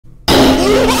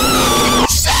Shit!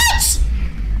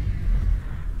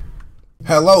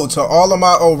 Hello to all of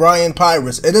my Orion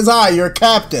pirates. It is I, your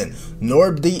captain,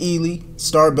 Norb D. Ely,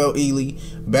 Starbelt Ely,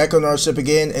 back on our ship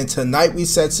again, and tonight we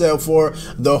set sail for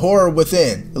The Horror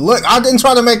Within. Look, I didn't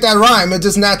try to make that rhyme, it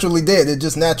just naturally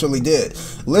did.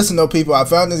 Listen though, people, I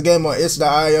found this game on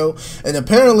itch.io, and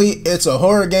apparently it's a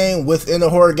horror game within a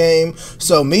horror game.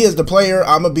 So me as the player,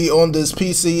 I'm gonna be on this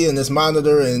PC and this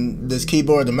monitor and this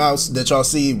keyboard and mouse that y'all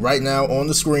see right now on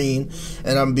the screen,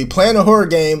 and I'm gonna be playing a horror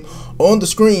game on the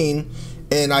screen,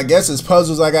 and I guess it's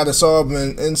puzzles I gotta solve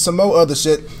and some more other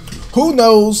shit. Who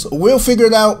knows? We'll figure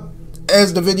it out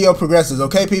as the video progresses.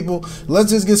 Okay, people? Let's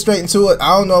just get straight into it.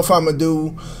 I don't know if I'm gonna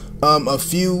do a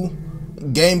few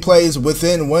gameplays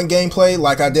within one gameplay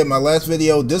like I did my last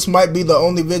video. This might be the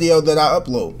only video that I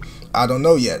upload. I don't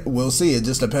know yet. We'll see. It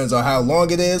just depends on how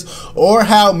long it is or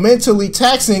how mentally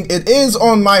taxing it is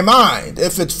on my mind.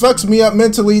 If it fucks me up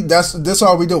mentally, that's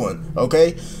all we doing.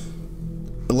 Okay?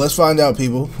 Let's find out,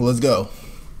 people. Let's go.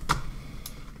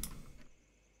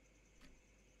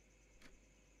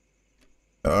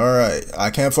 Alright, I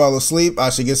can't fall asleep.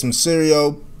 I should get some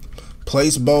cereal.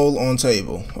 Place bowl on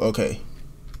table. Okay.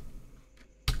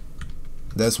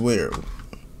 That's weird.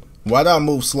 Why do I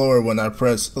move slower when I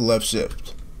press left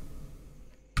shift?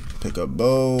 Pick up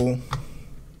bowl.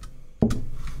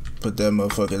 Put that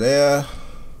motherfucker there.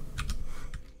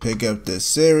 Pick up the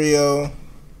cereal.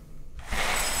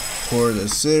 Pour the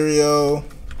cereal.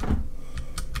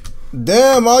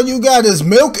 Damn, all you got is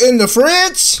milk in the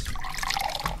fridge?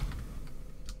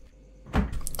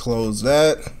 Close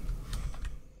that.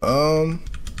 I'm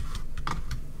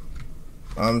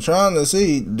trying to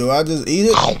see, do I just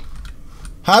eat it?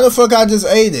 How the fuck I just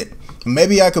ate it?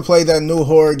 Maybe I could play that new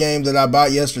horror game that I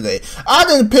bought yesterday. I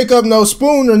didn't pick up no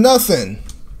spoon or nothing.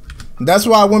 That's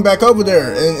why I went back over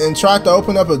there and tried to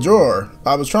open up a drawer.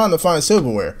 I was trying to find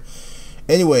silverware.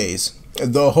 Anyways,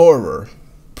 The Horror.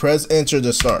 Press enter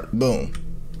to start. Boom.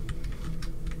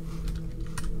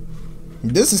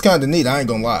 This is kind of neat, I ain't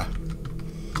gonna lie.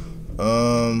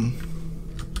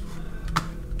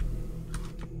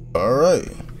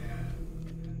 Alright.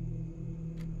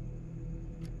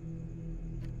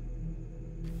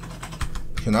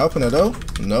 Can I open it though?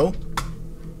 No.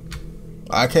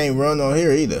 I can't run on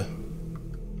here either.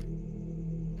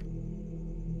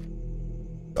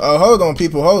 Oh, hold on,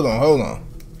 people. Hold on.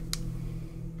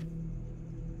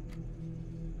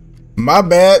 My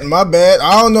bad.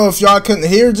 I don't know if y'all couldn't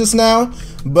hear just now,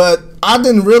 but I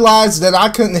didn't realize that I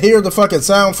couldn't hear the fucking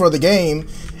sound for the game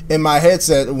in my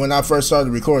headset when I first started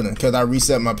recording because I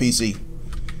reset my PC.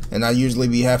 And I usually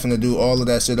be having to do all of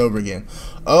that shit over again.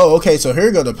 Oh, okay, so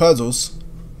here go the puzzles.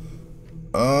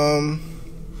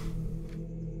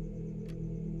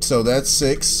 So that's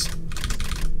 6.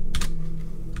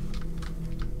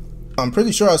 I'm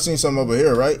pretty sure I've seen some over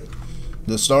here, right?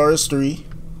 The star is 3.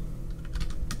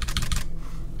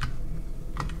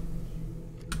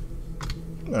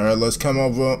 Alright, let's come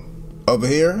over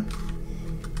here.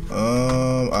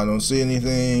 I don't see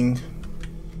anything.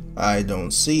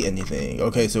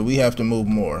 Okay, so we have to move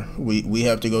more. We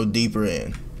have to go deeper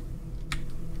in.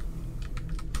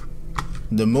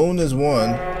 The moon is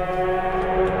 1.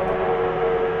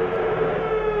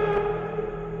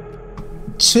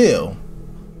 Chill.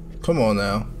 Come on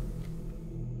now.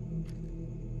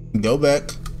 Go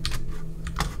back.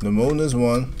 The moon is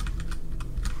 1.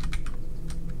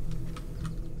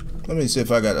 Let me see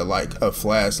if I got a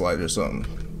flashlight or something.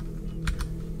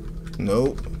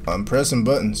 Nope. I'm pressing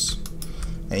buttons.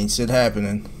 Ain't shit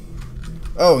happening.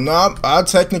 Oh, no, I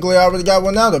technically already got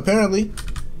one out, apparently.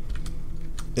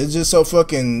 It's just so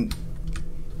fucking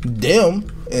dim,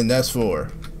 and that's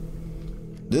 4.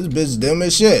 This bitch dim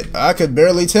as shit. I could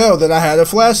barely tell that I had a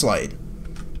flashlight.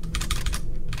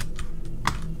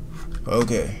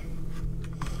 Okay.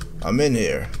 I'm in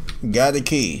here. Got a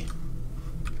key.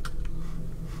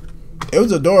 It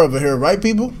was a door over here, right,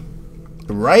 people?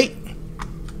 Right?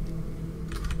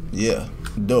 Yeah,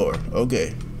 door.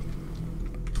 Okay.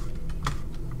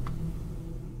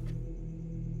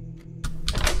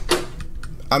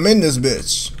 I'm in this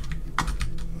bitch.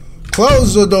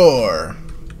 Close the door.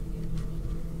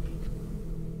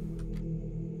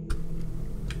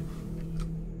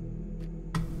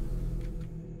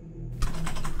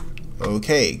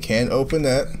 Okay, can't open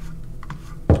that.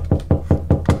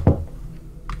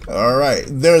 Alright,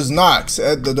 there's knocks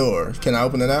at the door. Can I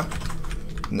open it now?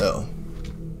 No.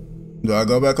 Do I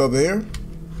go back over here?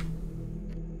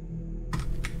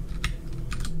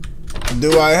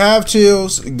 Do I have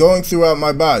chills going throughout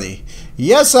my body?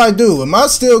 Yes, I do. Am I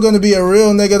still going to be a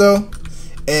real nigga though?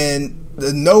 And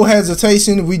no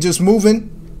hesitation, we just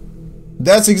moving?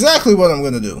 That's exactly what I'm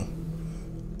gonna do.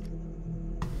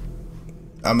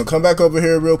 I'm gonna come back over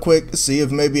here real quick, see if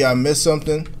maybe I missed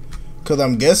something. Cause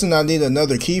I'm guessing I need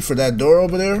another key for that door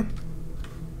over there.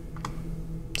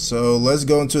 So let's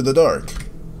go into the dark.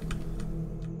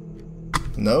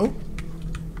 No?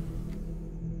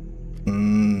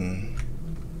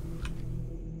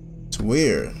 It's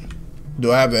weird.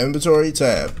 Do I have an inventory?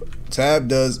 Tab. Tab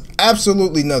does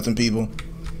absolutely nothing, people.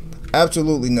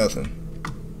 Absolutely nothing.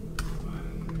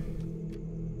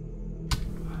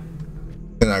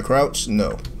 Can I crouch?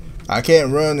 No. I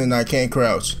can't run and I can't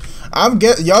crouch.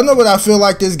 Y'all know what I feel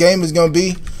like this game is gonna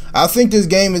be? I think this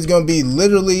game is gonna be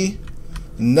literally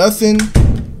nothing.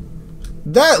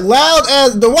 That loud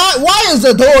as the why is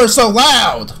the door so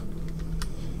loud?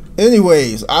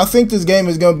 Anyways, I think this game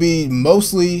is gonna be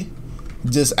mostly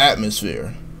just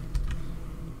atmosphere.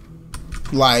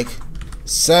 Like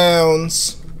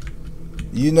sounds,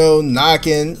 you know,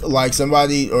 knocking, like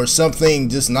somebody or something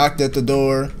just knocked at the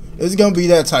door. It's gonna be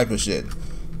that type of shit.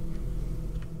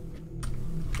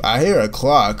 I hear a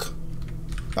clock.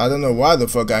 I don't know why the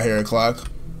fuck I hear a clock.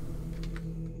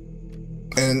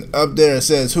 And up there it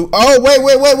says who? Oh,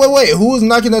 wait. Who's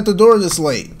knocking at the door this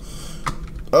late?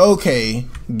 Okay,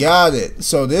 got it.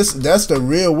 So that's the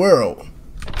real world.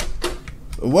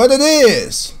 What it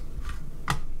is.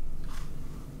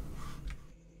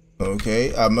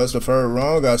 Okay, I must have heard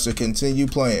wrong. I should continue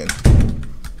playing.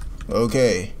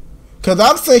 Okay. Cause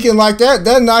I'm thinking like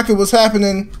that knocking was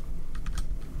happening,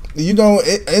 you know,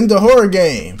 in the horror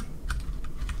game.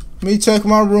 Let me check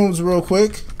my rooms real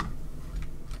quick.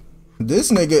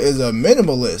 This nigga is a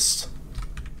minimalist.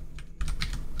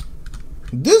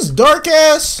 This dark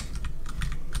ass.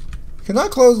 Can I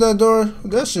close that door?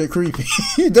 That shit creepy.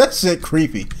 That shit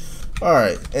creepy.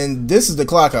 Alright, and this is the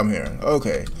clock I'm hearing.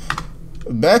 Okay.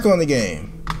 Back on the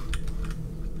game.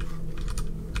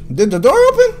 Did the door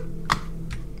open?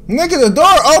 Nigga, the door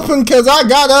opened because I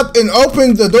got up and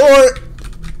opened the door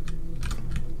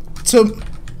to...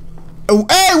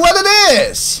 Hey, what it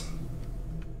is?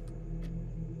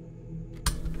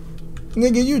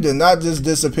 Nigga, you did not just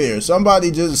disappear.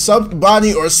 Somebody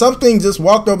or something just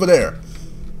walked over there.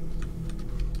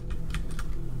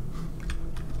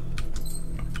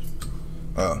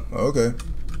 Oh, okay.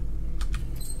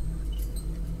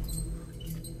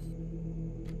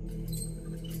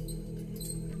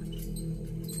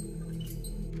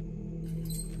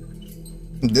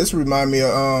 This remind me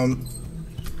of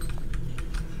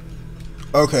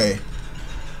okay.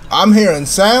 I'm hearing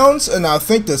sounds, and I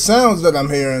think the sounds that I'm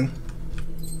hearing,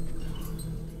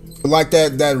 like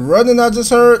that running I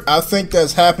just heard, I think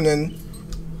that's happening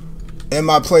in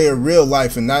my player real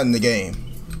life and not in the game.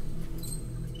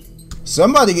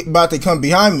 Somebody about to come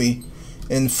behind me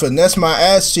and finesse my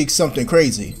ass cheek something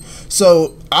crazy.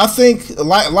 So I think,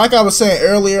 like I was saying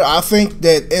earlier, I think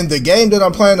that in the game that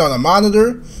I'm playing on a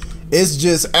monitor, it's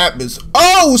just atmosphere.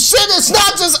 Oh shit! It's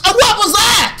not just. What was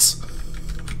that,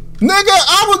 nigga?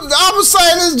 I was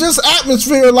saying it's just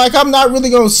atmosphere. Like I'm not really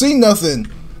gonna see nothing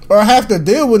or have to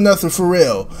deal with nothing for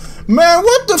real. Man,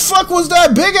 what the fuck was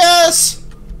that big ass?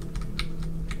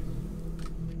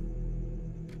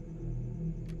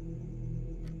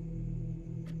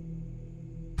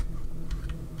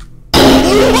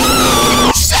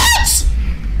 Oh, shit!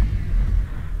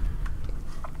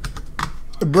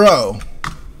 Bro.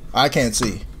 I can't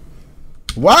see.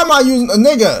 Why am I using a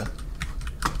nigga?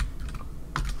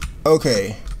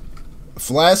 Okay.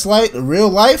 Flashlight, real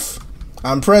life?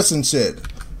 I'm pressing shit.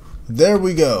 There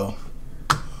we go.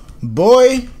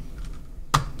 Boy.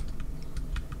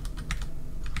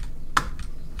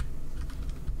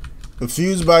 The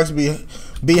fuse box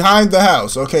behind the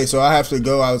house. Okay, so I have to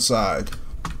go outside.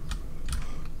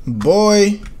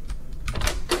 Boy.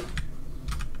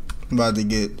 I'm about to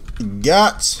get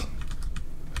got.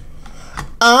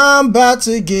 I'm about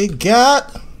to get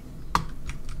got.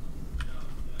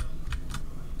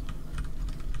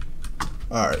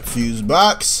 Alright, fuse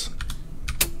box.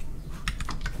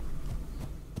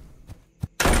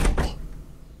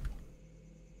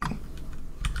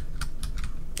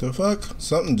 The fuck?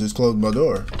 Something just closed my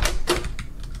door.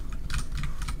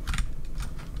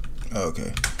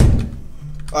 Okay.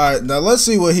 Alright, now let's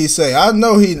see what he say. I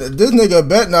know this nigga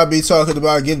bet not be talking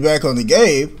about getting back on the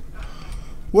game.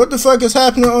 What the fuck is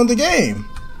happening on the game?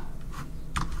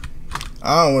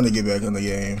 I don't want to get back on the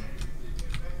game.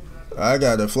 I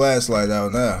got the flashlight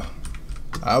out now.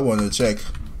 I want to check.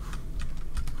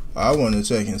 I want to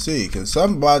check and see, because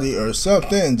somebody or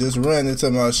something just ran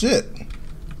into my shit.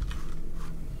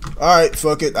 Alright,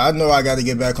 fuck it. I know I got to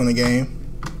get back on the game.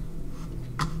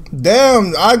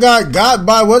 Damn, I got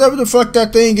by whatever the fuck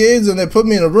that thing is, and they put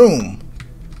me in a room.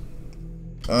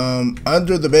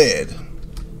 Under the bed.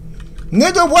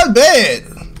 Nigga, what bed?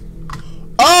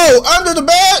 Oh, under the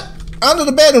bed? Under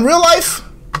the bed in real life?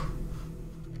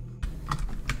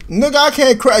 Nigga, I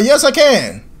can't cry. Yes, I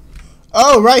can.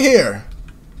 Oh, right here.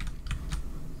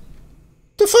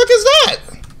 The fuck is that?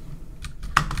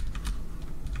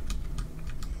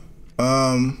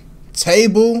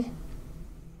 Table.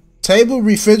 Table,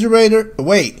 refrigerator.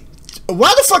 Wait.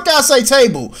 Why the fuck did I say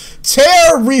table?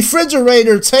 Chair,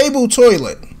 refrigerator, table,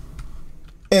 toilet.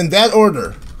 In that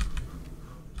order.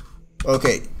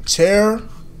 Okay. Chair,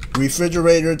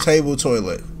 refrigerator, table,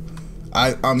 toilet.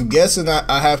 I'm guessing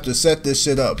I have to set this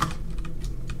shit up.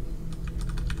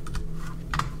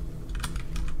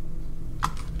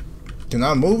 Can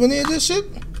I move any of this shit?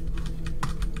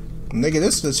 Nigga,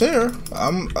 this is the chair.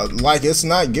 I'm like, it's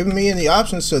not giving me any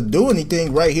options to do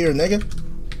anything right here, nigga.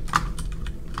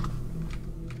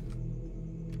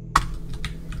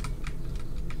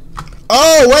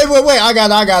 Oh, wait. I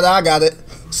got it.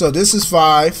 So this is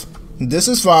 5. This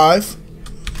is 5.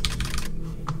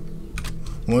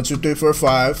 1, 2, 3, 4,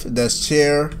 5. That's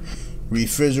chair,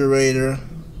 refrigerator.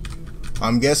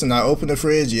 I'm guessing I open the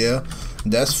fridge, yeah.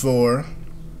 That's 4.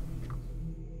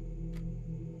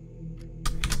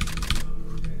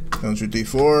 1, 2, 3,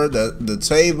 4. The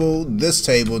table, this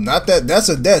table, not that. That's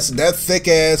a desk. That thick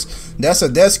ass. That's a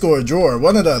desk or a drawer.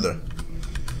 One or the other.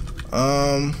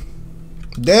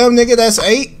 Damn, nigga, that's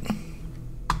 8.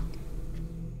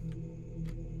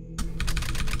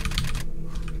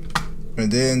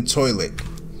 And then toilet.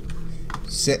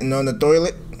 Sitting on the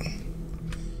toilet.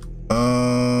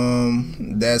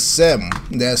 That's 7.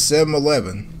 That's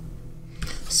 7-11.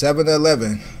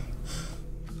 7-11.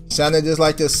 Sounded just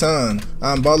like the sun.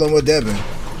 I'm balling with Devin.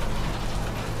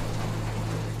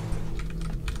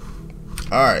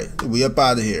 Alright, we up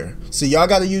out of here. See, y'all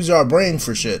gotta use your brain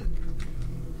for shit.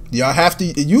 Y'all have to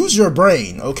use your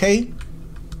brain, okay?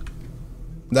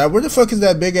 Now, where the fuck is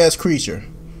that big ass creature?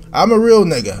 I'm a real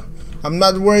nigga. I'm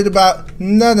not worried about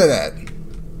none of that.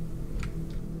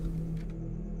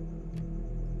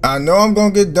 I know I'm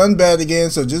gonna get done bad again,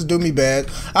 so just do me bad.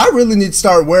 I really need to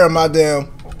start wearing my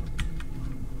damn...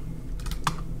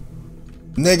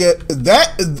 Nigga,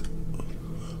 that...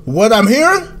 What I'm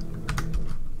hearing?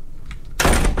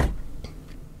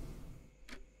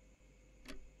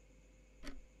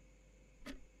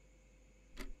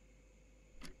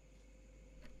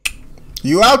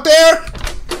 You out there?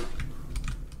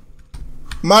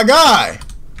 My guy.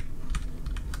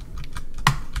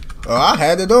 Oh, I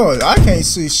had it on. I can't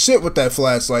see shit with that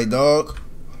flashlight, dog.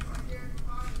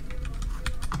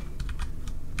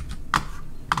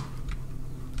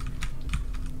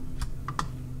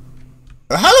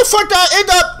 How the fuck did I end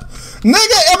up?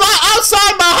 Nigga, am I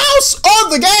outside my house on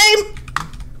the game?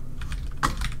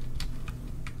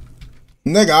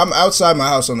 Nigga, I'm outside my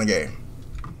house on the game.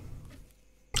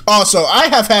 Also, I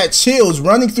have had chills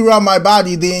running throughout my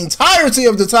body the entirety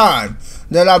of the time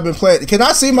that I've been playing. Can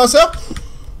I see myself?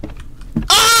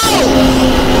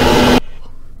 Oh!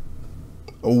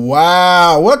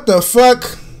 Wow, what the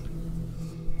fuck?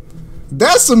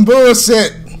 That's some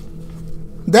bullshit.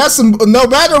 That's some, no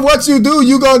matter what you do,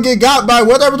 you gonna get got by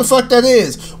whatever the fuck that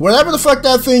is. Whatever the fuck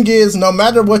that thing is, no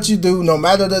matter what you do, no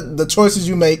matter the choices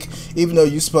you make, even though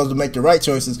you're supposed to make the right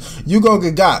choices, you gonna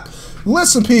get got.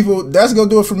 Listen, people, that's gonna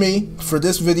do it for me for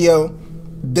this video.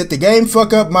 Did the game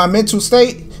fuck up my mental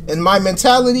state and my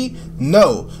mentality?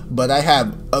 No, but I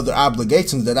have other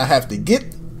obligations that I have to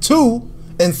get to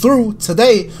and through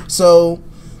today. So,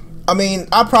 I mean,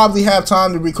 I probably have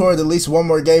time to record at least one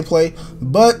more gameplay,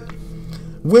 but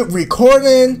with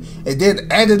recording and then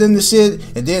editing the shit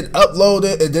and then upload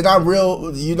it, and then I'm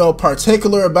real, you know,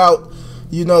 particular about,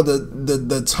 you know,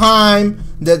 the time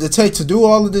that it takes to do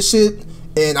all of this shit.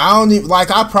 And I don't even, like,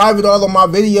 I private all of my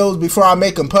videos before I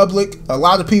make them public. A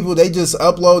lot of people, they just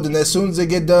upload, and as soon as they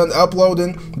get done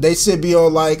uploading, they should be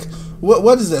on, like,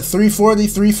 what is it, 340,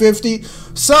 350?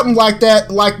 Something like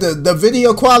that, like the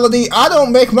video quality. I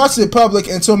don't make my shit public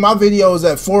until my video is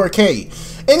at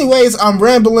 4K. Anyways, I'm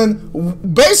rambling.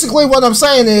 Basically, what I'm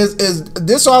saying is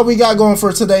this all we got going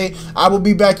for today. I will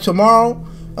be back tomorrow.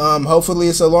 Hopefully,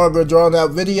 it's a longer,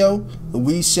 drawn-out video.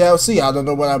 We shall see. I don't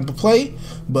know what I'm going to play,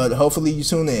 but hopefully you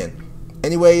tune in.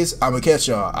 Anyways, I'm going to catch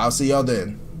y'all. I'll see y'all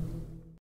then.